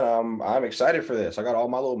I'm excited for this. I got all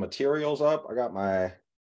my little materials up. I got my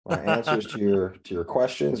answers to your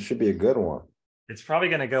questions. It should be a good one. It's probably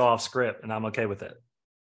going to go off script, and I'm okay with it.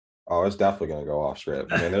 Oh, it's definitely going to go off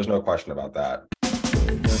script. I mean, there's no question about that.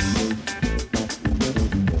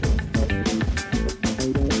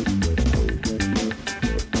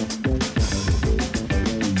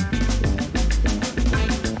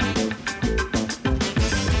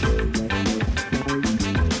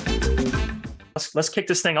 Let's kick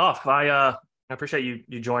this thing off. I appreciate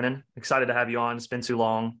you joining. Excited to have you on. It's been too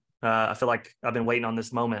long. I feel like I've been waiting on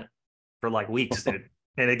this moment for like weeks, dude.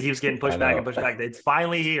 And it keeps getting pushed back and pushed back. It's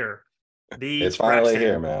finally here. It's finally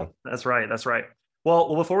here, man. That's right. That's right.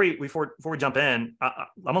 Well, before we jump in, I'm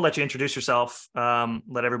gonna let you introduce yourself.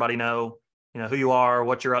 Let everybody know, who you are,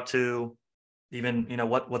 what you're up to, even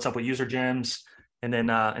what's up with UserGems, and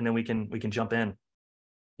then we can jump in.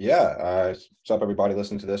 Yeah. What's up, everybody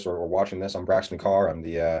listening to this or watching this? I'm Braxton Carr. I'm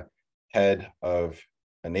the head of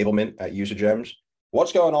enablement at UserGems.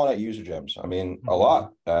 What's going on at UserGems? I mean, a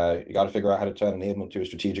lot. You got to figure out how to turn enablement to a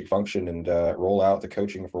strategic function and roll out the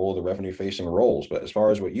coaching for all the revenue-facing roles. But as far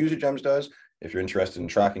as what UserGems does, if you're interested in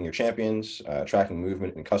tracking your champions, tracking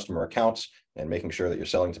movement in customer accounts, and making sure that you're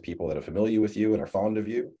selling to people that are familiar with you and are fond of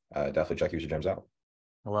you, definitely check UserGems out.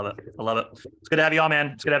 I love it. I love it. It's good to have you on,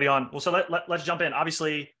 man. It's good to have you on. Well, so let's jump in.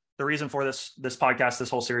 Obviously, the reason for this podcast,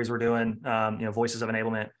 this whole series we're doing, Voices of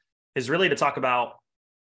Enablement, is really to talk about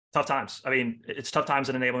tough times. I mean, it's tough times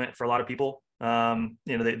in enablement for a lot of people.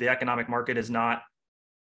 The economic market is not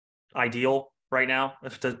ideal right now,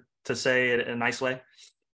 to say it in a nice way.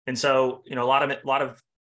 And so, a lot of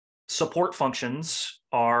support functions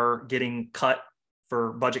are getting cut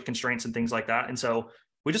for budget constraints and things like that. And so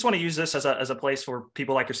we just want to use this as a place for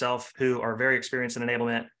people like yourself who are very experienced in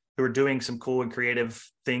enablement, who are doing some cool and creative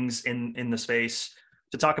things in the space,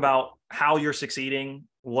 to talk about how you're succeeding.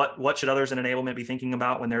 What should others in enablement be thinking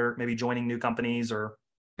about when they're maybe joining new companies or,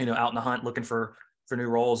 out in the hunt looking for new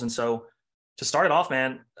roles. And so to start it off,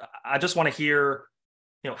 man, I just want to hear,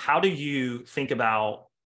 how do you think about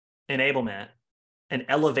enablement and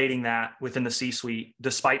elevating that within the C-suite,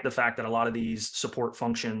 despite the fact that a lot of these support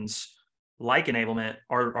functions like enablement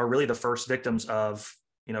are really the first victims of,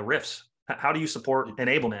 RIFs? How do you support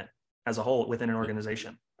enablement as a whole within an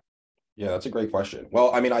organization? Yeah, that's a great question.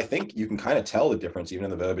 Well, I mean, I think you can kind of tell the difference even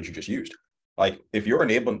in the verbiage you just used. Like, if your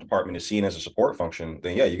enablement department is seen as a support function,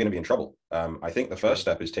 then yeah, you're going to be in trouble. I think the first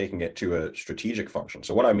step is taking it to a strategic function.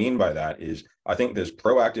 So what I mean by that is, I think there's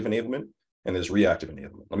proactive enablement and there's reactive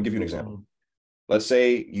enablement. Let me give you an example. Let's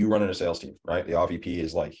say you run in a sales team, right? The RVP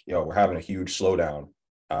is like, we're having a huge slowdown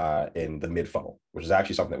in the mid funnel, which is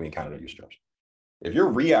actually something that we encountered at UserGems. If you're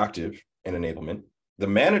reactive in enablement, the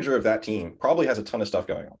manager of that team probably has a ton of stuff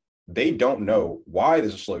going on. They don't know why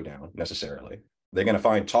there's a slowdown necessarily. They're going to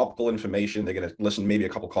find topical information. They're going to listen maybe a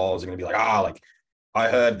couple calls. They're going to be like, I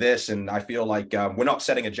heard this and I feel like we're not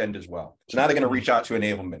setting agendas well. So now they're going to reach out to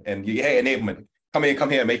enablement and, hey, enablement, come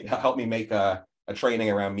here, help me make a training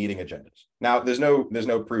around meeting agendas. Now, there's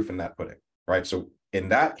no proof in that pudding, right? So in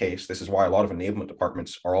that case, this is why a lot of enablement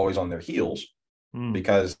departments are always on their heels,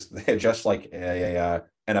 because they're just like an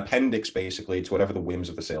appendix basically to whatever the whims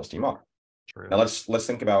of the sales team are. True. Now let's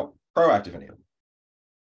think about proactive enablement.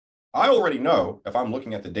 I already know, if I'm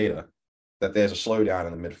looking at the data, that there's a slowdown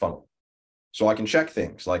in the mid funnel. So I can check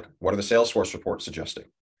things like, what are the Salesforce reports suggesting?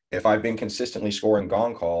 If I've been consistently scoring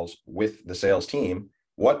gong calls with the sales team,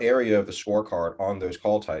 what area of the scorecard on those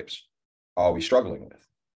call types are we struggling with?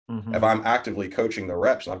 If I'm actively coaching the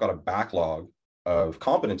reps and I've got a backlog of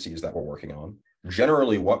competencies that we're working on,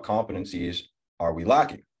 generally what competencies are we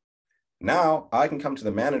lacking? Now I can come to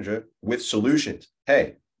the manager with solutions.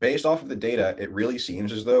 Hey, based off of the data, it really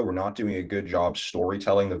seems as though we're not doing a good job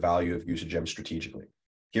storytelling the value of UserGems strategically.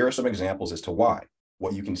 Here are some examples as to why.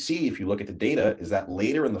 What you can see if you look at the data is that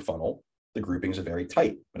later in the funnel, the groupings are very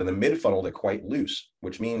tight, but in the mid funnel, they're quite loose,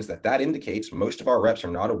 which means that indicates most of our reps are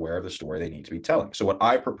not aware of the story they need to be telling. So what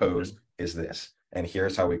I propose is this, and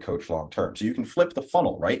here's how we coach long-term. So you can flip the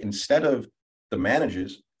funnel, right? Instead of the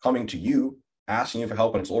managers coming to you, asking you for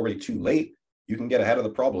help, and it's already too late, you can get ahead of the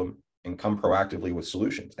problem and come proactively with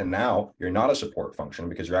solutions. And now you're not a support function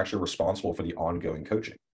because you're actually responsible for the ongoing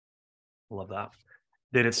coaching. Love that.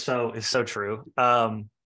 Dude, it's so true.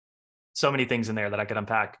 So many things in there that I could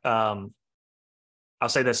unpack. I'll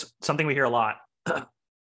say this, something we hear a lot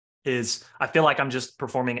is I feel like I'm just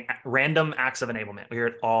performing random acts of enablement. We hear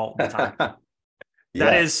it all the time.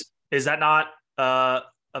 Yeah. Is that not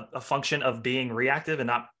a function of being reactive and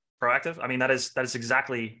not proactive? I mean, that is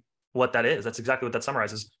exactly what that is. That's exactly what that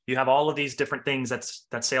summarizes. You have all of these different things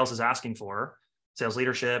that sales is asking for. sales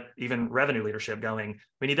leadership, even revenue leadership going,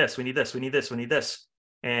 we need this, we need this, we need this, we need this.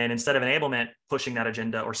 And instead of enablement pushing that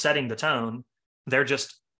agenda or setting the tone, they're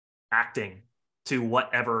just acting to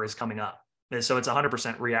whatever is coming up. And so it's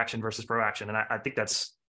 100% reaction versus proaction. And I think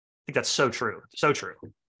that's so true. So true.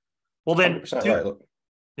 Well, then, right. Look,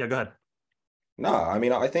 yeah, go ahead. No, I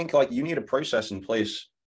mean, I think like you need a process in place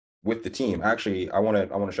with the team. Actually, I want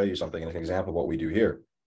to show you something, an example of what we do here.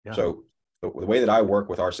 Yeah. So the way that I work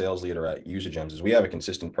with our sales leader at UserGems is we have a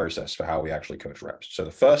consistent process for how we actually coach reps. So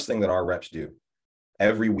the first thing that our reps do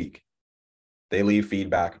every week, they leave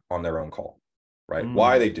feedback on their own call, right?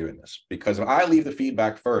 Why are they doing this? Because if I leave the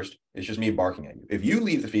feedback first, it's just me barking at you. If you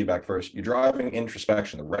leave the feedback first, you're driving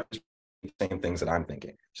introspection. The reps the same things that I'm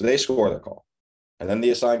thinking. So they score their call. And then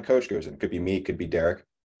the assigned coach goes in. It could be me, it could be Derek.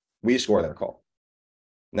 We score their call.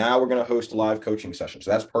 Now we're going to host a live coaching session.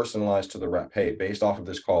 So that's personalized to the rep. Hey, based off of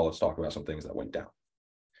this call, let's talk about some things that went down.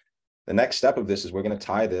 The next step of this is we're going to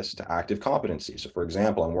tie this to active competency. So for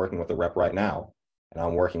example, I'm working with a rep right now, and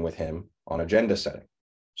I'm working with him on agenda setting.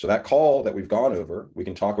 So that call that we've gone over, we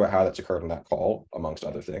can talk about how that's occurred in that call, amongst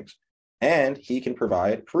other things. And he can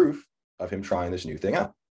provide proof of him trying this new thing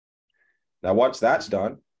out. Now, once that's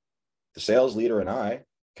done, the sales leader and I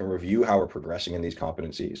can review how we're progressing in these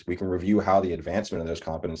competencies. We can review how the advancement of those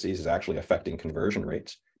competencies is actually affecting conversion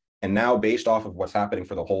rates. And now, based off of what's happening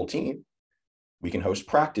for the whole team, we can host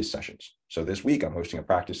practice sessions. So this week, I'm hosting a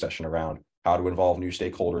practice session around how to involve new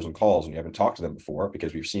stakeholders in calls, and you haven't talked to them before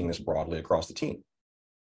because we've seen this broadly across the team.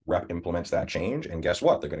 Rep implements that change, and guess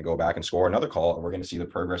what? They're going to go back and score another call, and we're going to see the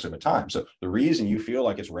progress over time. So the reason you feel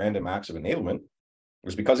like it's random acts of enablement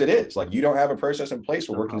is because it is. Like, you don't have a process in place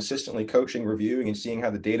where we're consistently coaching, reviewing, and seeing how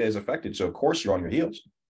the data is affected. So of course you're on your heels.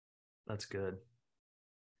 That's good.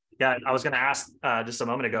 Yeah, I was going to ask just a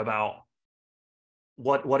moment ago about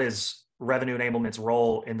what is revenue enablement's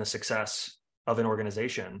role in the success of an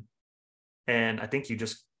organization. And I think you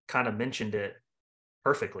just kind of mentioned it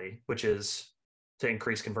perfectly, which is to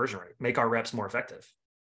increase conversion rate, make our reps more effective,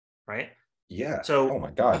 right? Yeah. So, oh my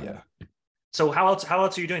God, yeah. So how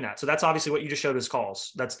else are you doing that? So that's obviously what you just showed as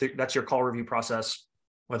calls. That's your call review process,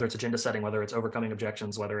 whether it's agenda setting, whether it's overcoming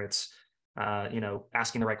objections, whether it's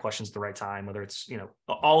asking the right questions at the right time, whether it's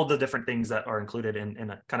all of the different things that are included in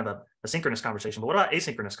a kind of a synchronous conversation. But what about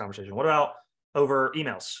asynchronous conversation? What about over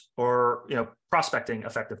emails, or prospecting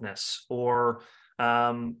effectiveness, or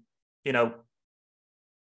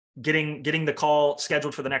getting the call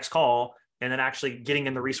scheduled for the next call, and then actually getting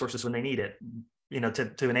in the resources when they need it,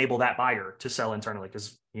 to enable that buyer to sell internally.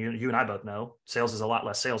 Because you and I both know sales is a lot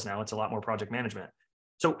less sales now. It's a lot more project management.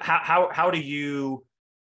 So how do you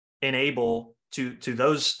enable to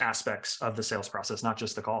those aspects of the sales process, not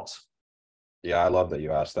just the calls? Yeah, I love that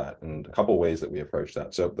you asked that, and a couple of ways that we approach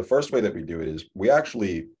that. So the first way that we do it is we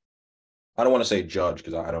actually, I don't want to say judge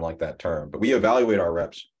because I don't like that term, but we evaluate our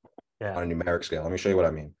reps on a numeric scale. Let me show you what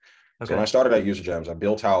I mean. Okay. So when I started at UserGems, I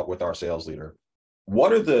built out with our sales leader,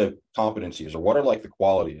 what are the competencies, or what are like the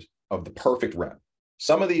qualities of the perfect rep?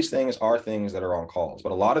 Some of these things are things that are on calls,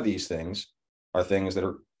 but a lot of these things are things that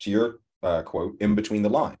are, to your quote, in between the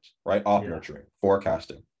lines, right? Off nurturing,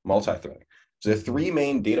 forecasting, multi-threading. So the three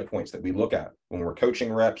main data points that we look at when we're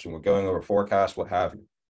coaching reps, when we're going over forecasts, what have you.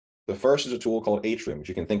 The first is a tool called 𝗏, which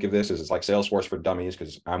you can think of this as it's like Salesforce for dummies,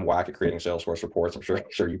 because I'm whack at creating Salesforce reports. I'm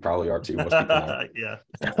sure you probably are too. Most people are. Yeah.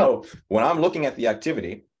 So when I'm looking at the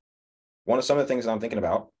activity, some of the things that I'm thinking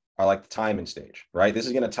about are like the time and stage, right? This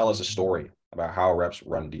is going to tell us a story about how reps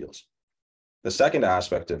run deals. The second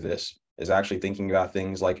aspect of this is actually thinking about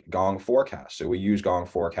things like Gong forecast. So we use Gong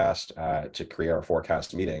forecast to create our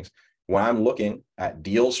forecast meetings. When I'm looking at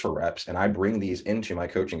deals for reps and I bring these into my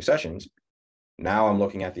coaching sessions, now I'm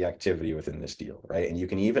looking at the activity within this deal, right? And you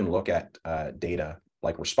can even look at data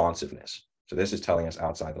like responsiveness. So this is telling us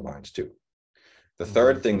outside the lines too. The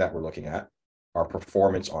third thing that we're looking at are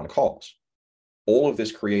performance on calls. All of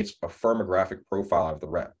this creates a firmographic profile of the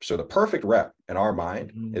rep. So the perfect rep in our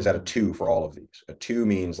mind is at a 2 for all of these. A 2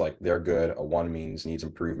 means like they're good. A 1 means needs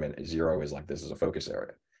improvement. A 0 is like this is a focus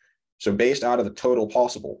area. So based out of the total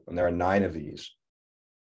possible, and there are 9 of these,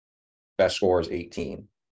 best score is 18.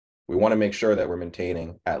 We want to make sure that we're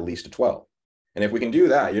maintaining at least a 12. And if we can do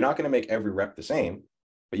that, you're not going to make every rep the same,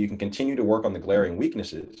 but you can continue to work on the glaring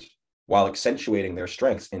weaknesses while accentuating their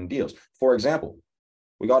strengths in deals. For example,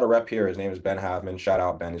 we got a rep here. His name is 𝗵𝗵𝘁. Shout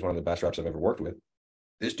out, Ben. He's one of the best reps I've ever worked with.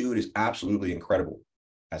 This dude is absolutely incredible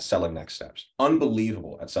at selling next steps.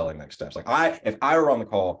 Unbelievable at selling next steps. Like if I were on the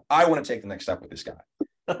call, I want to take the next step with this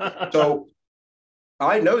guy. So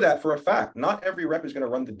I know that for a fact. Not every rep is going to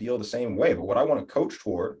run the deal the same way, but what I want to coach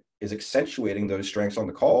toward is accentuating those strengths on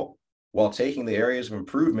the call while taking the areas of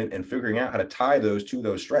improvement and figuring out how to tie those to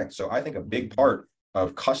those strengths. So I think a big part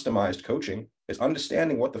of customized coaching is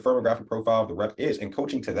understanding what the firmographic profile of the rep is and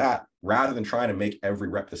coaching to that rather than trying to make every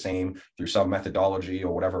rep the same through some methodology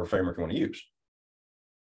or whatever framework you want to use.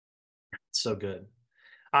 So good.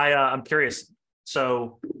 I'm curious.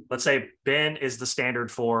 So let's say Ben is the standard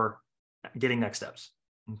for getting next steps.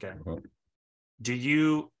 Okay. Do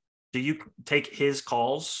you take his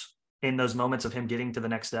calls in those moments of him getting to the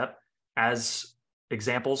next step as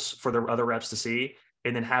examples for the other reps to see,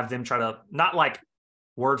 and then have them try to not like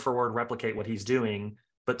word for word replicate what he's doing,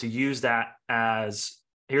 but to use that as,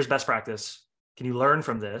 here's best practice. Can you learn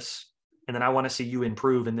from this? And then I want to see you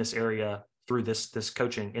improve in this area through this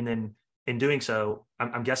coaching. And then in doing so,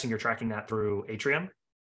 I'm guessing you're tracking that through Atrium.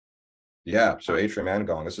 Yeah. So Atrium and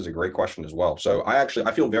Gong, this is a great question as well. So I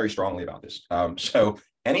feel very strongly about this. So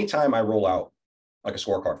anytime I roll out like a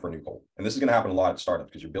scorecard for a new call, and this is going to happen a lot at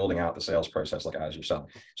startups because you're building out the sales process like as you're selling.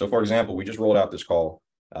 So for example, we just rolled out this call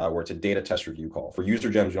where it's a data test review call. For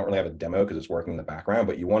UserGems, you don't really have a demo because it's working in the background,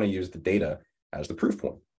 but you want to use the data as the proof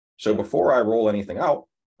point. So before I roll anything out,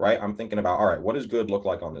 right, I'm thinking about, all right, what does good look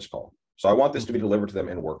like on this call? So I want this to be delivered to them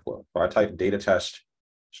in workflow. So I type data test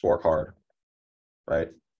scorecard, right?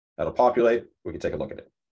 That'll populate. We can take a look at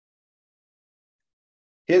it.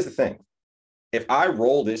 Here's the thing. If I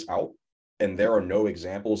roll this out and there are no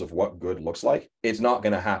examples of what good looks like, it's not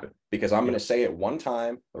going to happen because I'm going to say it one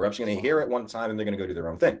time, the reps are going to hear it one time, and they're going to go do their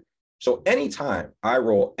own thing. So anytime I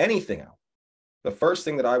roll anything out, the first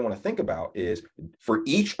thing that I want to think about is for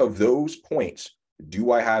each of those points,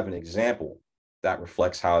 do I have an example that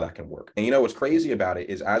reflects how that can work? And you know, what's crazy about it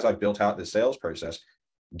is as I built out the sales process,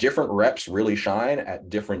 different reps really shine at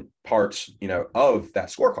different parts, you know, of that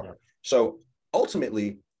scorecard. So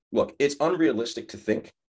ultimately, look, it's unrealistic to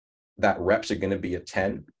think that reps are going to be a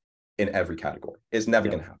 10 in every category. It's never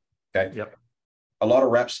going to happen. Okay. A lot of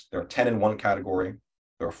reps, they're 10 in one category,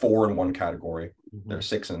 they're 4 in one category, they're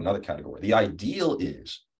 6 in another category. The ideal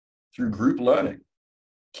is through group learning,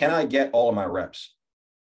 can I get all of my reps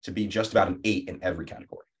to be just about an 8 in every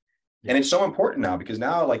category? And it's so important now because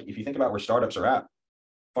now, like, if you think about where startups are at,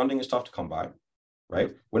 funding is tough to come by,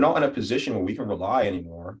 right? We're not in a position where we can rely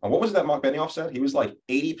anymore on, what was it that Mark Benioff said? He was like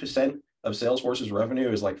 80% of Salesforce's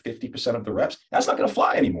revenue is like 50% of the reps. That's not going to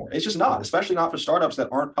fly anymore. It's just not, especially not for startups that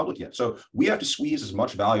aren't public yet. So we have to squeeze as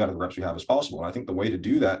much value out of the reps we have as possible. And I think the way to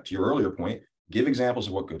do that, to your earlier point, give examples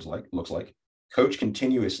of what good looks like, coach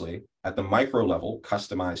continuously at the micro level,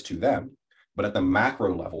 customized to them, but at the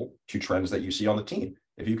macro level to trends that you see on the team.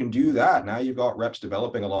 If you can do that, now you've got reps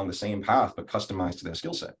developing along the same path, but customized to their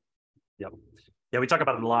skill set. Yep. Yeah, we talk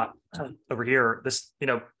about it a lot over here. This, you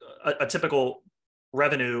know, a typical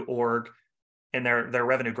revenue org and their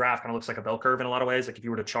revenue graph kind of looks like a bell curve in a lot of ways. Like if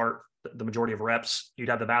you were to chart the majority of reps, you'd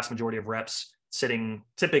have the vast majority of reps sitting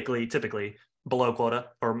typically below quota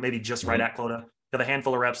or maybe just right at quota. You have a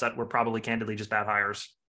handful of reps that were probably candidly just bad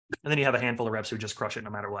hires. And then you have a handful of reps who just crush it no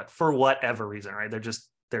matter what, for whatever reason, right? They're just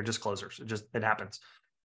closers. It happens.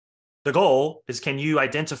 The goal is, can you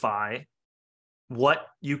identify what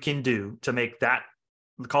you can do to make that,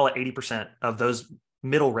 call it 80% of those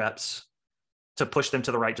middle reps, to push them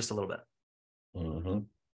to the right just a little bit.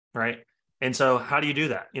 Right. And so how do you do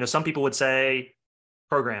that? You know, some people would say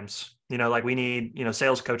programs, you know, like we need, you know,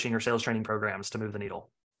 sales coaching or sales training programs to move the needle.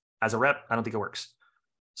 As a rep, I don't think it works.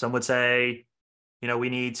 Some would say, you know, we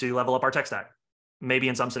need to level up our tech stack. Maybe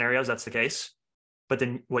in some scenarios that's the case. But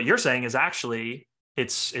then what you're saying is actually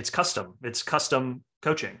it's custom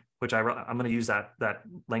coaching, which I'm going to use that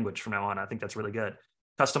language from now on. I think that's really good.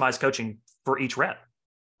 Customized coaching for each rep,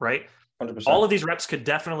 right? 100%. All of these reps could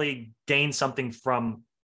definitely gain something from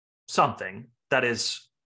something that is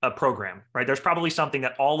a program, right? There's probably something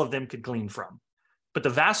that all of them could glean from, but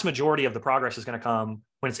the vast majority of the progress is going to come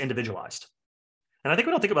when it's individualized. And I think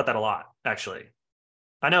we don't think about that a lot, actually.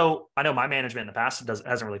 I know my management in the past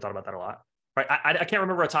hasn't really thought about that a lot, right? I can't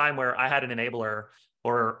remember a time where I had an enabler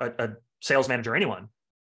or a sales manager, anyone,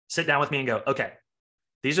 sit down with me and go, okay,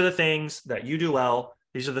 these are the things that you do well.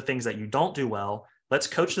 These are the things that you don't do well. Let's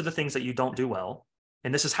coach to the things that you don't do well.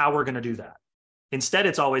 And this is how we're going to do that. Instead,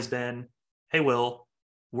 it's always been, hey, Will,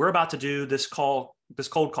 we're about to do this cold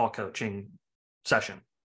call coaching session.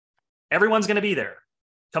 Everyone's going to be there.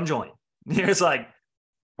 Come join. It's like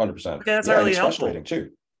 100%. Okay, that's not really helpful. Frustrating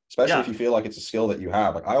too, especially if you feel like it's a skill that you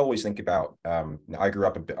have. Like I always think about, I grew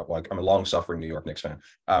up like I'm a long-suffering New York Knicks fan,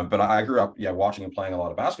 but I grew up watching and playing a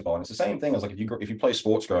lot of basketball, and it's the same thing as like if you play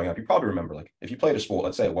sports growing up, you probably remember like if you played a sport,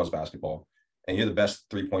 let's say it was basketball, and you're the best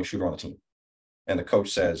 3-point shooter on the team, and the coach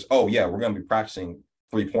says, "Oh yeah, we're going to be practicing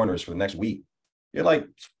 3-pointers for the next week." You're like,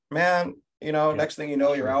 man, You know, next thing you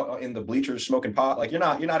know, you're out in the bleachers smoking pot. Like you're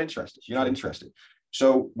not interested. You're not interested.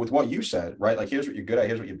 So with what you said, right? Like here's what you're good at,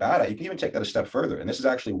 here's what you're bad at. You can even take that a step further. And this is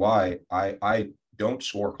actually why I don't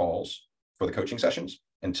score calls for the coaching sessions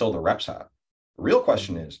until the reps have. The real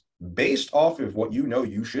question is, based off of what you know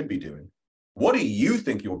you should be doing, what do you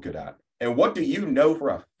think you're good at? And what do you know for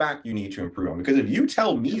a fact you need to improve on? Because if you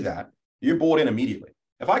tell me that, you're bought in immediately.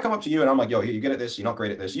 If I come up to you and I'm like, yo, you're good at this, you're not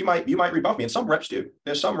great at this, you might rebuff me. And some reps do.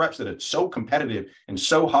 There's some reps that are so competitive and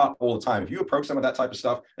so hot all the time. If you approach them with that type of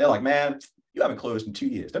stuff, they're like, man, you haven't closed in 2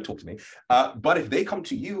 years. Don't talk to me. But if they come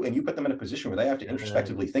to you and you put them in a position where they have to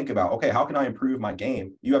introspectively think about, okay, how can I improve my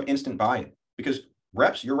game? You have instant buy-in. Because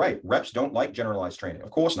reps, you're right. Reps don't like generalized training.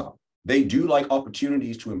 Of course not. They do like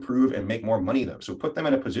opportunities to improve and make more money though. So put them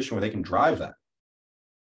in a position where they can drive that.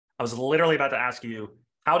 I was literally about to ask you,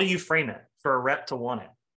 how do you frame it for a rep to want it?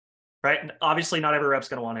 Right? Obviously not every rep's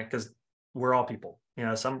going to want it because we're all people. You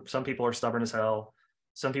know, some people are stubborn as hell.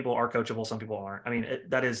 Some people are coachable. Some people aren't. I mean,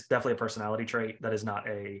 that is definitely a personality trait. That is not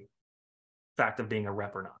a fact of being a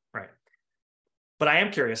rep or not. Right. But I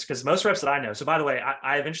am curious because most reps that I know. So by the way,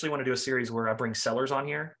 I eventually want to do a series where I bring sellers on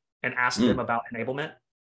here and ask them about enablement.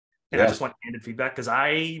 And I just want candid feedback because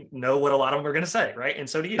I know what a lot of them are going to say, right? And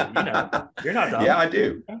so do you. You know, you're not dumb. Yeah, I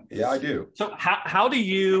do. Yeah, I do. So how do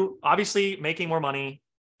you, obviously making more money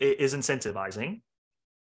is incentivizing,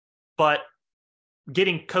 but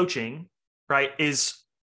getting coaching, right, it's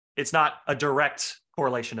not a direct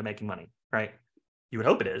correlation to making money, right? You would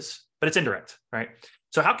hope it is, but it's indirect, right?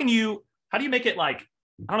 So how do you make it like,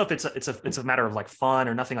 I don't know if it's a matter of like fun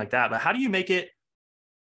or nothing like that, but how do you make it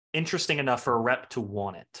interesting enough for a rep to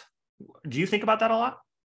want it? Do you think about that a lot?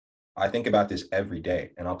 I think about this every day,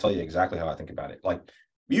 and I'll tell you exactly how I think about it. Like,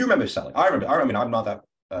 you remember selling. I remember, I'm not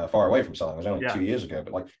that far away from selling. It was only 2 years ago,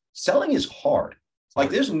 but like selling is hard. Like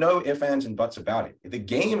there's no ifs, ands, and buts about it. The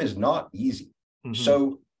game is not easy.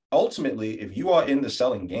 So ultimately, if you are in the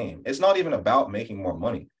selling game, it's not even about making more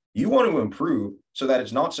money. You want to improve so that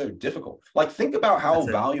it's not so difficult. Like think about how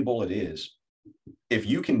valuable it is if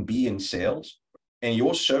you can be in sales and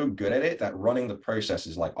you're so good at it that running the process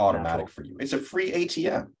is like automatic for you. It's a free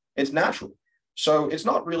ATM. It's natural. So it's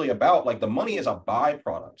not really about like the money is a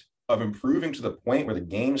byproduct of improving to the point where the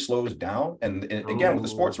game slows down. And again, with the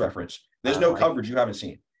sports reference, there's no coverage you haven't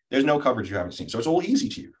seen. There's no coverage you haven't seen. So it's all easy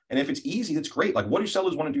to you. And if it's easy, that's great. Like what do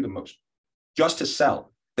sellers want to do the most? Just to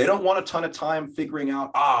sell. They don't want a ton of time figuring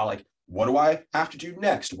out, like, what do I have to do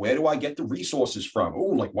next? Where do I get the resources from? Oh,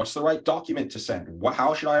 like, what's the right document to send?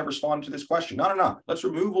 How should I respond to this question? No. Let's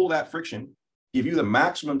remove all that friction, give you the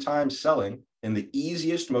maximum time selling in the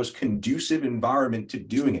easiest, most conducive environment to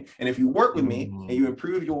doing it. And if you work with me and you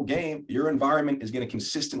improve your game, your environment is going to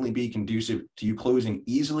consistently be conducive to you closing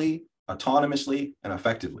easily, autonomously, and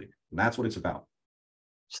effectively. And that's what it's about.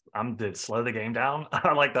 Dude, slow the game down.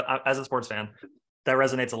 I like that. As a sports fan, that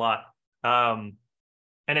resonates a lot.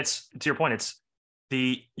 And it's, to your point, it's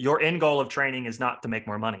your end goal of training is not to make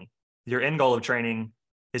more money. Your end goal of training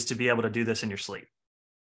is to be able to do this in your sleep.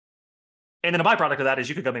 And then a byproduct of that is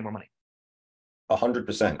you could go make more money.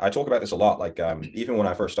 100%. I talk about this a lot. Like even when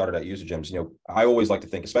I first started at UserGems, I always like to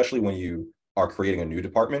think, especially when you are creating a new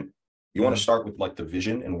department, you want to start with like the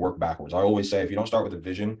vision and work backwards. I always say, if you don't start with a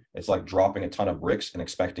vision, it's like dropping a ton of bricks and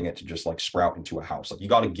expecting it to just like sprout into a house. Like you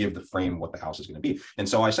got to give the frame what the house is going to be. And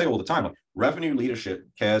so I say all the time, like revenue leadership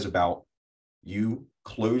cares about you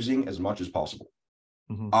closing as much as possible.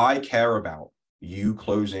 I care about you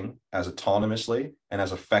closing as autonomously and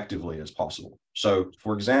as effectively as possible. So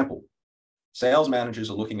for example, sales managers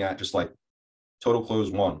are looking at just like total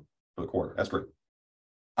close 1 for the quarter. That's great.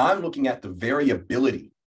 I'm looking at the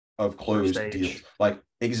variability of closed deals. Like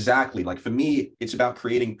exactly. Like for me, it's about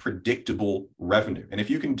creating predictable revenue. And if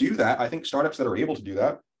you can do that, I think startups that are able to do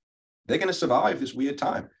that, they're going to survive this weird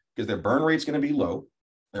time because their burn rate's going to be low.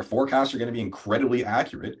 Their forecasts are going to be incredibly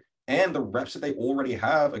accurate. And the reps that they already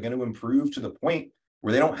have are going to improve to the point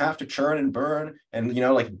where they don't have to churn and burn and,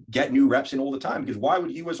 like get new reps in all the time. Because why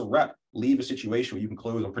would you as a rep leave a situation where you can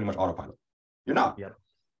close on pretty much autopilot? You're not. Yep.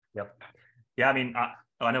 Yeah. I mean,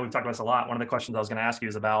 I know we've talked about this a lot. One of the questions I was going to ask you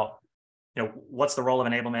is about, what's the role of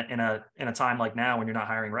enablement in a time like now when you're not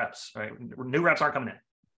hiring reps, right? New reps aren't coming in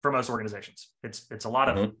for most organizations. It's a lot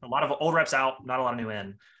of old reps out, not a lot of new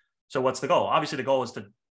in. So what's the goal? Obviously the goal is to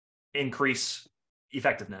increase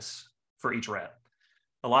effectiveness for each rep.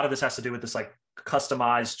 A lot of this has to do with this like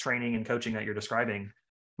customized training and coaching that you're describing.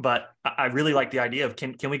 But I really like the idea of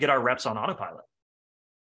can we get our reps on autopilot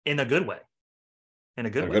in a good way? In a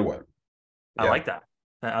good way. Yeah. I like that.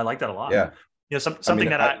 I like that a lot. Yeah. Something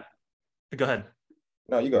go ahead.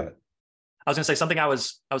 No, you go ahead. I was going to say something I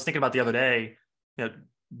was thinking about the other day.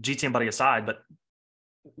 𝗀𝗵𝘁𝘀𝗵𝘁 aside, but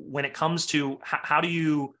when it comes to how do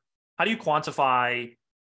you quantify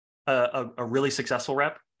a really successful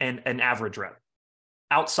rep and an average rep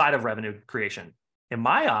outside of revenue creation? In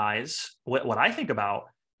my eyes, what I think about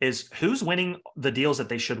is who's winning the deals that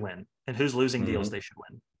they should win and who's losing deals they should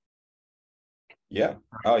win. Yeah.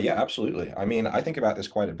 Oh, yeah, absolutely. I mean, I think about this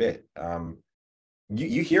quite a bit.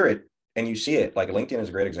 You hear it and you see it. Like LinkedIn is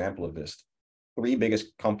a great example of this. 3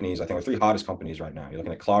 biggest companies, I think, are 3 hottest companies right now. You're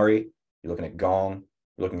looking at 𝗪𝗏, you're looking at Gong,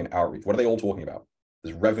 you're looking at Outreach. What are they all talking about?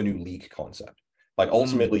 This revenue leak concept. Like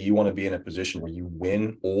ultimately, you want to be in a position where you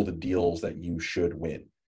win all the deals that you should win.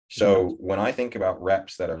 So when I think about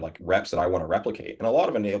reps that are like reps that I want to replicate, and a lot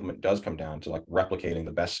of enablement does come down to like replicating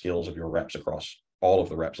the best skills of your reps across all of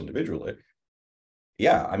the reps individually.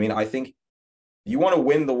 Yeah, I mean, I think you want to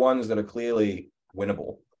win the ones that are clearly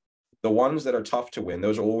winnable. The ones that are tough to win,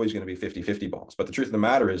 those are always going to be 50-50 balls. But the truth of the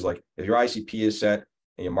matter is, like, if your ICP is set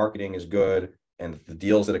and your marketing is good and the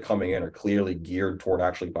deals that are coming in are clearly geared toward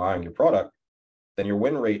actually buying your product, then your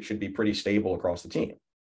win rate should be pretty stable across the team.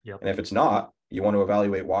 Yep. And if it's not, you want to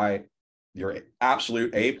evaluate why your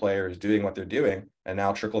absolute A player is doing what they're doing and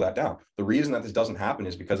now trickle that down. The reason that this doesn't happen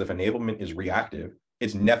is because if enablement is reactive,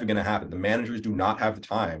 it's never going to happen. The managers do not have the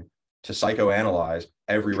time to psychoanalyze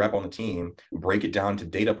every rep on the team, break it down to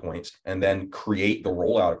data points, and then create the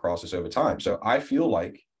rollout across this over time. So I feel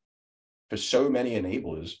like for so many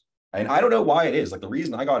enablers, and I don't know why it is, like the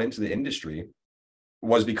reason I got into the industry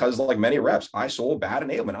was because like many reps, I saw bad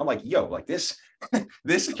enablement. I'm like, yo, like this,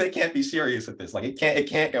 they can't be serious at this. Like it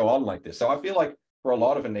can't go on like this. So I feel like for a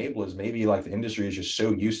lot of enablers, maybe like the industry is just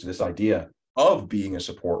so used to this idea of being a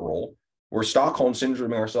support role, we're Stockholm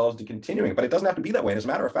syndroming ourselves to continuing, but it doesn't have to be that way. And as a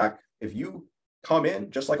matter of fact, if you come in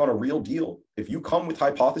just like on a real deal, if you come with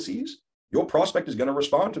hypotheses, your prospect is going to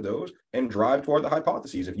respond to those and drive toward the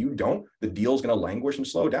hypotheses. If you don't, the deal is going to languish and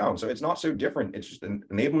slow down. So it's not so different. It's just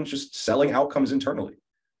enablement, just selling outcomes internally.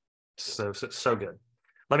 So good.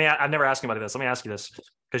 I've never asked anybody this. Let me ask you this,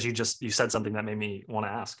 because you said something that made me want to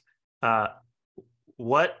ask.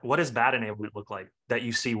 What does bad enablement look like that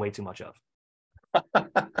you see way too much of?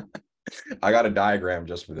 I got a diagram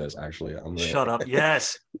just for this, actually. Shut up.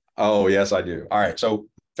 Yes. Oh, yes, I do. All right. So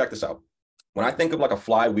check this out. When I think of like a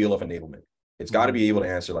flywheel of enablement, it's got to be able to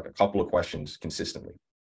answer like a couple of questions consistently.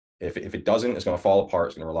 If it doesn't, it's going to fall apart.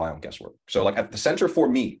 It's going to rely on guesswork. So like at the center for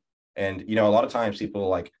me, and a lot of times people are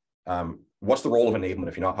like, what's the role of enablement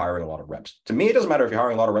if you're not hiring a lot of reps? To me, it doesn't matter if you're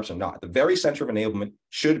hiring a lot of reps or not. The very center of enablement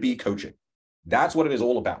should be coaching. That's what it is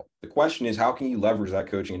all about. The question is, how can you leverage that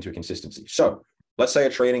coaching into consistency? So let's say a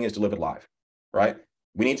training is delivered live, right?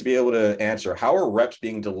 We need to be able to answer, how are reps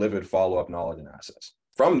being delivered follow-up knowledge and assets?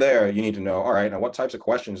 From there, you need to know, all right, now what types of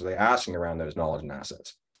questions are they asking around those knowledge and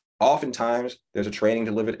assets? Oftentimes, there's a training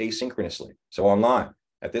delivered asynchronously, so online.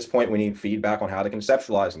 At this point, we need feedback on how they're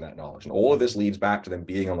conceptualizing that knowledge. And all of this leads back to them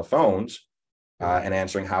being on the phones and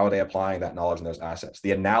answering how are they applying that knowledge and those assets.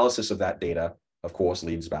 The analysis of that data, of course,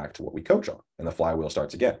 leads back to what we coach on, and the flywheel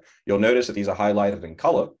starts again. You'll notice that these are highlighted in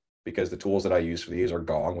color because the tools that I use for these are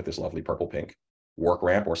Gong with this lovely purple pink,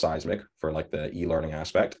 WorkRamp or Seismic for like the e-learning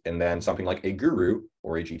aspect, and then something like a Guru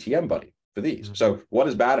or a GTM Buddy for these. So what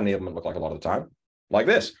does bad enablement look like a lot of the time? Like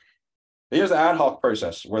this. Here's the ad hoc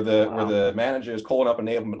process where the manager is calling up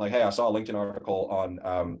enablement like, hey, I saw a LinkedIn article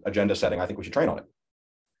on agenda setting. I think we should train on it.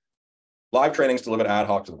 Live trainings delivered ad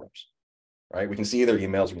hoc to the reps, right? We can see their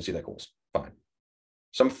emails, we can see their calls. Fine.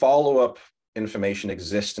 Some follow-up information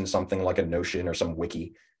exists in something like a Notion or some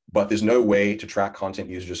wiki, but there's no way to track content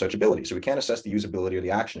usage or searchability. So we can't assess the usability or the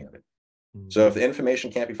actioning of it. So if the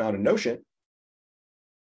information can't be found in Notion,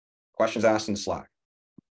 questions asked in Slack.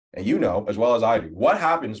 And you know, as well as I do, what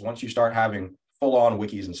happens once you start having full-on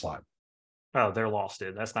wikis in Slack? Oh, they're lost,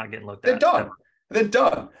 dude. That's not getting looked at. They're done. Ever. They're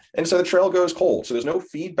done. And so the trail goes cold. So there's no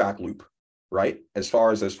feedback loop, right? As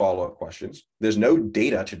far as those follow-up questions, there's no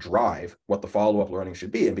data to drive what the follow-up learning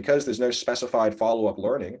should be. And because there's no specified follow-up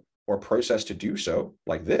learning or process to do so,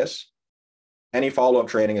 like this, any follow-up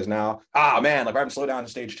training is now, man, like we're having to slow down to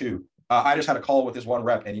stage 2. I just had a call with this one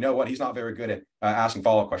rep, and you know what? He's not very good at asking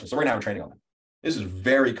follow-up questions. So we're gonna have a training on that. This is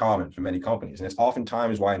very common for many companies, and it's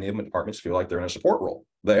oftentimes why enablement departments feel like they're in a support role.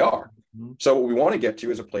 They are. So what we want to get to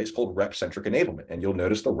is a place called rep-centric enablement, and you'll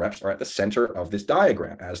notice the reps are at the center of this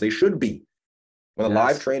diagram, as they should be. When the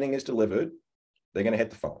live training is delivered, they're going to hit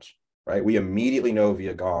the phones, right? We immediately know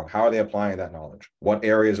via Gong, how are they applying that knowledge? What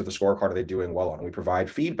areas of the scorecard are they doing well on? And we provide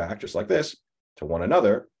feedback, just like this, to one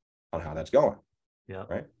another on how that's going,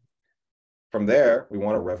 right? From there, we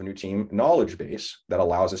want a revenue team knowledge base that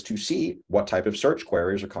allows us to see what type of search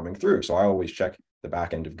queries are coming through. So I always check the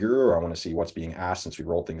back end of Guru, or I want to see what's being asked since we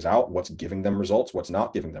rolled things out, what's giving them results, what's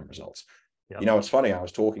not giving them results. Yep. You know, it's funny, I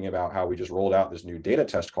was talking about how we just rolled out this new data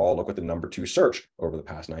test call, look at the number 2 search over the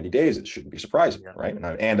past 90 days. It shouldn't be surprising, Yep. right?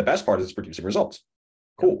 And the best part is it's producing results.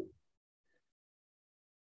 Cool. Yep.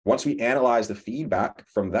 Once we analyze the feedback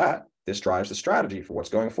from that, this drives the strategy for what's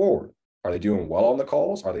going forward. Are they doing well on the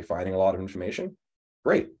calls? Are they finding a lot of information?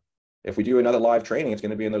 Great. If we do another live training, it's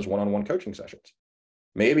going to be in those one-on-one coaching sessions.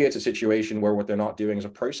 Maybe it's a situation where what they're not doing is a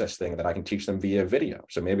process thing that I can teach them via video.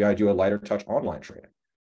 So maybe I do a lighter touch online training.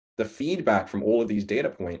 The feedback from all of these data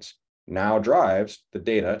points now drives the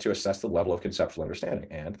data to assess the level of conceptual understanding,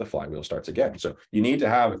 and the flywheel starts again. So you need to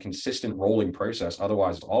have a consistent rolling process.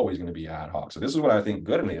 Otherwise, it's always going to be ad hoc. So this is what I think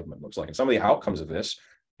good enablement looks like. And some of the outcomes of this,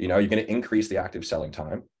 you know, you're going to increase the active selling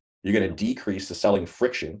time. You're going to decrease the selling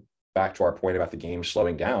friction, back to our point about the game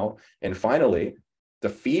slowing down. And finally, the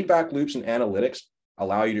feedback loops and analytics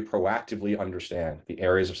allow you to proactively understand the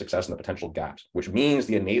areas of success and the potential gaps, which means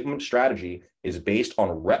the enablement strategy is based on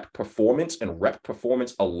rep performance and rep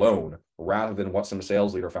performance alone, rather than what some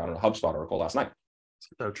sales leader found in a HubSpot article last night.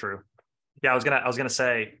 So true. Yeah, I was gonna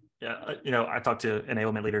say, you know, I talk to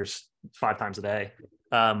enablement leaders 5 times a day.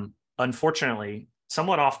 Unfortunately,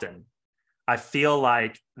 somewhat often, I feel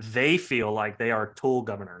like they are tool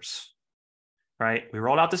governors, right? We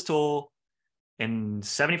rolled out this tool, and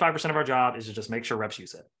 75% of our job is to just make sure reps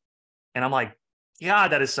use it. And I'm like, yeah,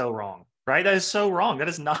 that is so wrong, right? That is so wrong. That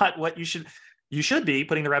is not what you should be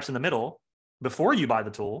putting the reps in the middle before you buy the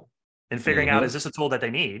tool and figuring out, is this a tool that they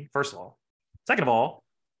need? First of all. Second of all,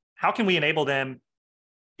 how can we enable them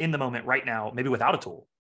in the moment right now, maybe without a tool,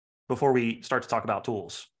 before we start to talk about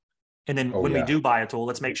tools? And then when we do buy a tool,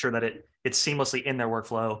 let's make sure that it's seamlessly in their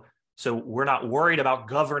workflow. So we're not worried about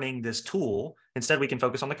governing this tool. Instead, we can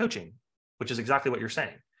focus on the coaching, which is exactly what you're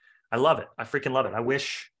saying. I love it. I freaking love it. I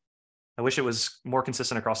wish it was more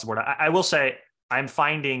consistent across the board. I will say I'm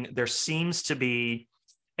finding there seems to be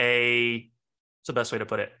what's the best way to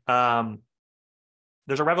put it?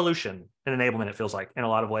 There's a revolution in enablement, it feels like, in a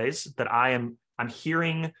lot of ways, that I'm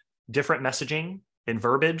hearing different messaging and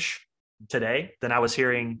verbiage today than I was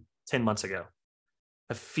hearing 10 months ago.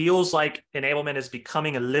 It feels like enablement is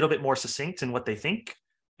becoming a little bit more succinct in what they think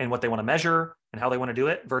and what they want to measure and how they want to do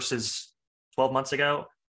it, versus 12 months ago,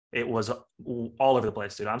 it was all over the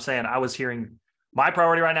place, dude. I'm saying I was hearing my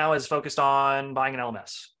priority right now is focused on buying an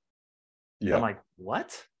LMS. Yeah. I'm like,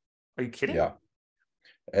 what? Are you kidding? Yeah.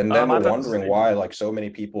 And then we're wondering why like so many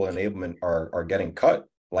people in enablement are getting cut.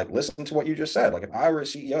 Like, listen to what you just said. Like, if I were a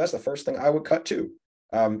CEO, that's the first thing I would cut too.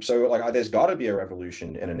 So like there's got to be a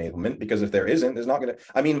revolution in enablement, because if there isn't, there's not going to,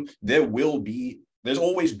 I mean, there's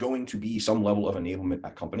always going to be some level of enablement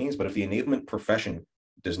at companies, but if the enablement profession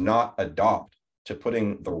does not adopt to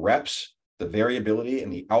putting the reps, the variability,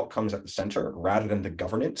 and the outcomes at the center rather than the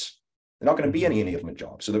governance, there's not going to be any enablement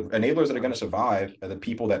jobs. So the enablers that are going to survive are the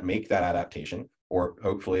people that make that adaptation, or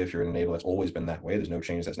hopefully if you're an enabler, it's always been that way. There's no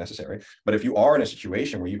change that's necessary. But if you are in a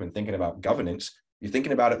situation where you've been thinking about governance, you're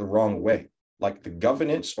thinking about it the wrong way. Like, the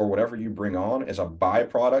governance or whatever you bring on is a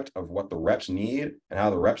byproduct of what the reps need and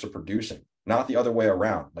how the reps are producing, not the other way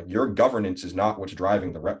around. Like, your governance is not what's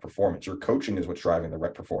driving the rep performance. Your coaching is what's driving the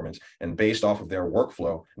rep performance. And based off of their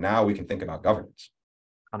workflow, now we can think about governance.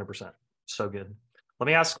 100%. So good. Let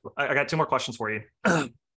me ask, I got 2 more questions for you.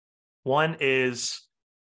 One is,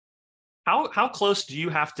 how close do you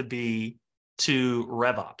have to be to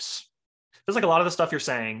RevOps? Feels like a lot of the stuff you're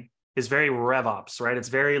saying is very RevOps, right? It's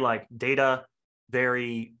very like data,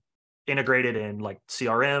 very integrated in like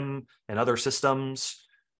CRM and other systems,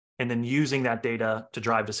 and then using that data to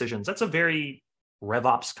drive decisions. That's a very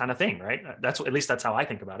RevOps kind of thing, right? At least that's how I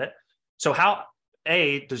think about it. So how,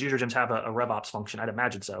 does UserGems have a RevOps function? I'd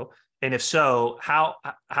imagine so. And if so, how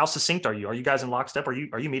succinct are you? Are you guys in lockstep? Are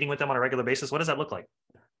you meeting with them on a regular basis? What does that look like?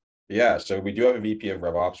 Yeah, so we do have a VP of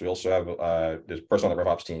RevOps. We also have this person on the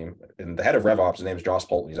RevOps team, and the head of RevOps, his name is Josh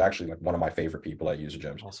Polton. He's actually like one of my favorite people at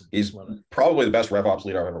UserGems. Awesome. He's probably the best RevOps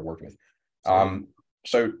leader I've ever worked with.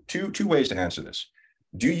 So two ways to answer this.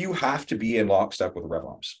 Do you have to be in lockstep with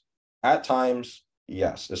RevOps? At times,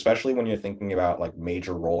 yes, especially when you're thinking about like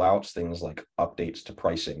major rollouts, things like updates to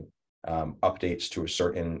pricing, updates to a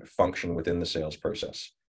certain function within the sales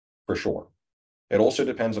process, for sure. It also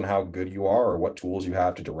depends on how good you are or what tools you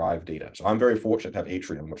have to derive data. So I'm very fortunate to have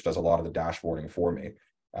Atrium, which does a lot of the dashboarding for me.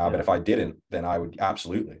 But if I didn't, then I would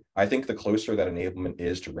absolutely. I think the closer that enablement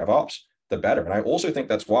is to RevOps, the better. And I also think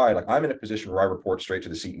that's why, like, I'm in a position where I report straight to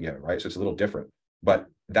the CEO, right? So it's a little different. But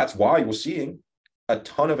that's why you're seeing a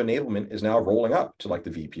ton of enablement is now rolling up to like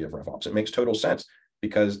the VP of RevOps. It makes total sense,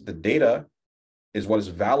 because the data is what is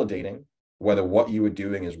validating whether what you are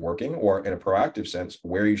doing is working, or in a proactive sense,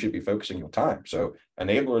 where you should be focusing your time. So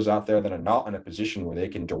enablers out there that are not in a position where they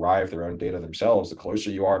can derive their own data themselves, the closer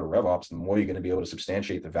you are to RevOps, the more you're going to be able to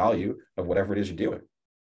substantiate the value of whatever it is you're doing.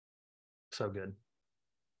 So good.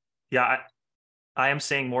 Yeah, I am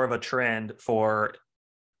seeing more of a trend for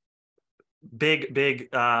big,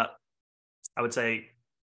 I would say,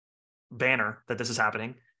 banner that this is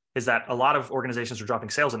happening, is that a lot of organizations are dropping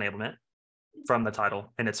sales enablement from the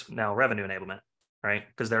title, and it's now revenue enablement, right?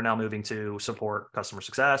 Because they're now moving to support customer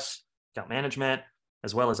success, account management,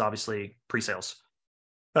 as well as obviously pre-sales.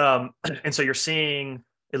 And so you're seeing,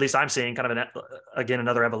 at least I'm seeing, kind of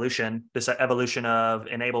another evolution, this evolution of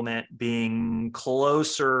enablement being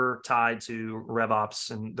closer tied to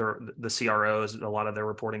RevOps and the CROs, a lot of their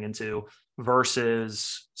reporting into,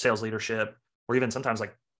 versus sales leadership, or even sometimes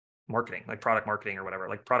like marketing, like product marketing or whatever.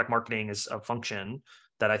 Like product marketing is a function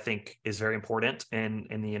that I think is very important in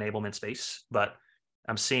the enablement space, but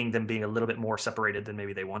I'm seeing them being a little bit more separated than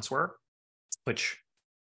maybe they once were, which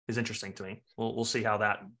is interesting to me. We'll see how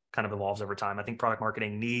that kind of evolves over time. I think product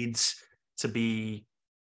marketing needs to be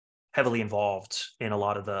heavily involved in a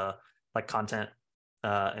lot of the like content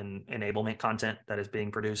and enablement content that is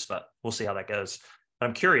being produced, but we'll see how that goes. But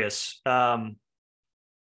I'm curious,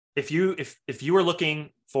 if you were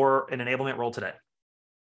looking for an enablement role today,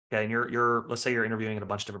 okay, and you're let's say you're interviewing at a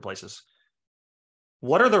bunch of different places,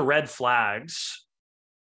 what are the red flags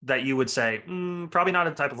that you would say, probably not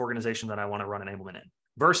a type of organization that I want to run enablement in,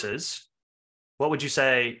 versus what would you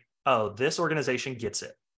say, oh, this organization gets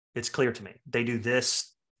it. It's clear to me. They do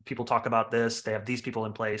this. People talk about this. They have these people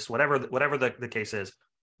in place, whatever the case is.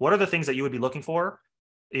 What are the things that you would be looking for,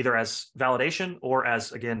 either as validation or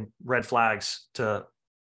as, again, red flags to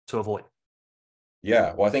avoid?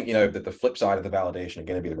 Yeah, well, I think, that the flip side of the validation are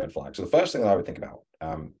going to be the red flag. So the first thing that I would think about,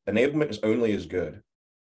 enablement is only as good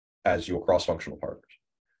as your cross-functional partners.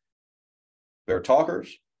 There are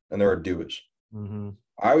talkers and there are doers. Mm-hmm.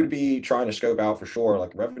 I would be trying to scope out for sure,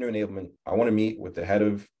 like revenue enablement. I want to meet with the head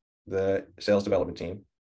of the sales development team.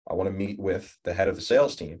 I want to meet with the head of the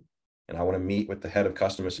sales team, and I want to meet with the head of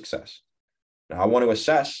customer success. Now, I want to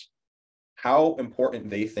assess how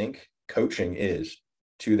important they think coaching is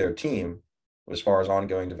to their team as far as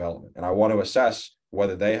ongoing development. And I want to assess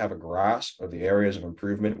whether they have a grasp of the areas of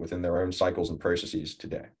improvement within their own cycles and processes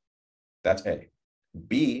today. That's A.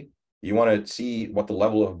 B, you want to see what the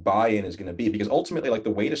level of buy-in is going to be, because ultimately, like, the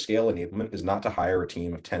way to scale enablement is not to hire a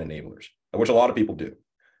team of 10 enablers, which a lot of people do.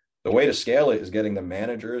 The way to scale it is getting the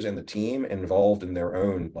managers and the team involved in their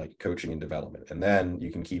own like coaching and development. And then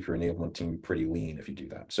you can keep your enablement team pretty lean if you do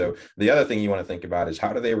that. So the other thing you want to think about is,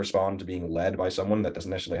 how do they respond to being led by someone that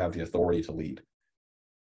doesn't necessarily have the authority to lead?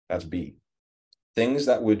 That's B. Things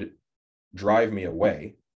that would drive me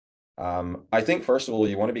away. I think, first of all,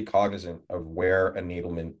 you want to be cognizant of where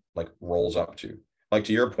enablement like rolls up to. Like,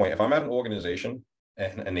 to your point, if I'm at an organization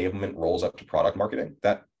and enablement rolls up to product marketing,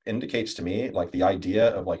 that indicates to me like the idea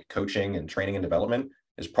of like coaching and training and development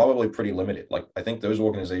is probably pretty limited. Like, I think those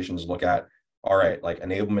organizations look at, all right, like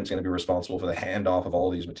enablement's going to be responsible for the handoff of all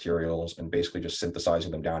these materials and basically just synthesizing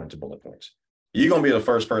them down into bullet points. You're going to be the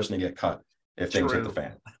first person to get cut if things hit the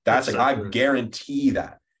fan. That's like, I guarantee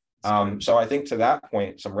that. So I think to that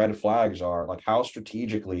point, some red flags are like, how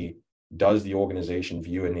strategically does the organization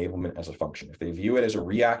view enablement as a function? If they view it as a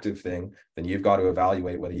reactive thing, then you've got to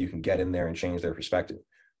evaluate whether you can get in there and change their perspective.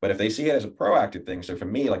 But if they see it as a proactive thing, so for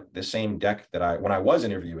me, like the same deck that when I was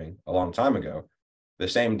interviewing a long time ago, the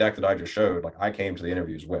same deck that I just showed, like I came to the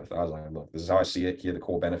interviews with, I was like, look, this is how I see it. Here are the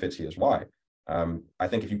core benefits. Here's why. I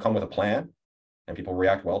think if you come with a plan and people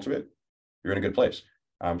react well to it, you're in a good place.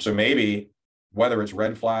 So maybe whether it's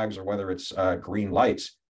red flags or whether it's green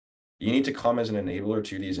lights, you need to come as an enabler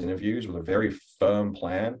to these interviews with a very firm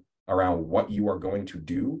plan around what you are going to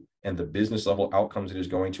do and the business level outcomes it is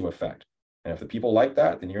going to affect. And if the people like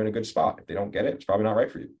that, then you're in a good spot. If they don't get it, it's probably not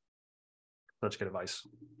right for you. Such good advice.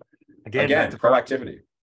 Again, proactivity.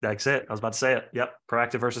 That's it. I was about to say it. Yep.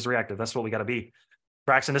 Proactive versus reactive. That's what we got to be.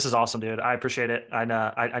 Braxton, this is awesome, dude. I appreciate it.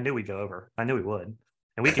 I knew we'd go over. I knew we would.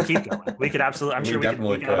 And we could keep going. We could absolutely, I'm sure we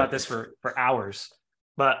could talk about this for hours.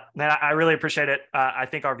 But man, I really appreciate it. I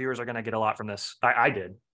think our viewers are going to get a lot from this. I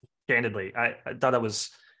did, candidly. I thought that was,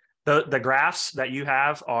 the graphs that you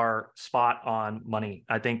have are spot on money.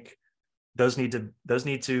 I think those need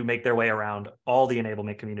to make their way around all the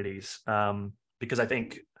enablement communities, because I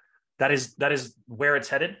think that is where it's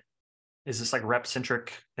headed. Is this like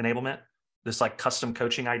rep-centric enablement? This like custom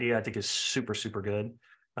coaching idea, I think, is super, super good.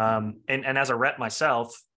 And as a rep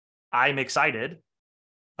myself, I'm excited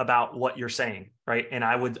about what you're saying, right? And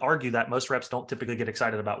I would argue that most reps don't typically get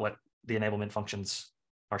excited about what the enablement functions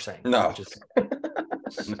are saying. No. Which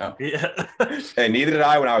is, no. yeah. Hey, neither did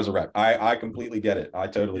I when I was a rep. I completely get it. I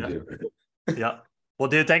totally do. Yeah. Well,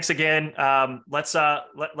 dude, thanks again. Let's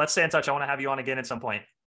stay in touch. I want to have you on again at some point.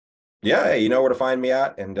 Yeah, hey, you know where to find me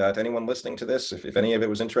at. And to anyone listening to this, if any of it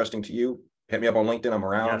was interesting to you, hit me up on LinkedIn. I'm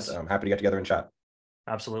around. Yes. I'm happy to get together and chat.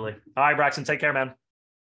 Absolutely. All right, Braxton, take care, man.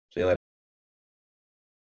 See you later.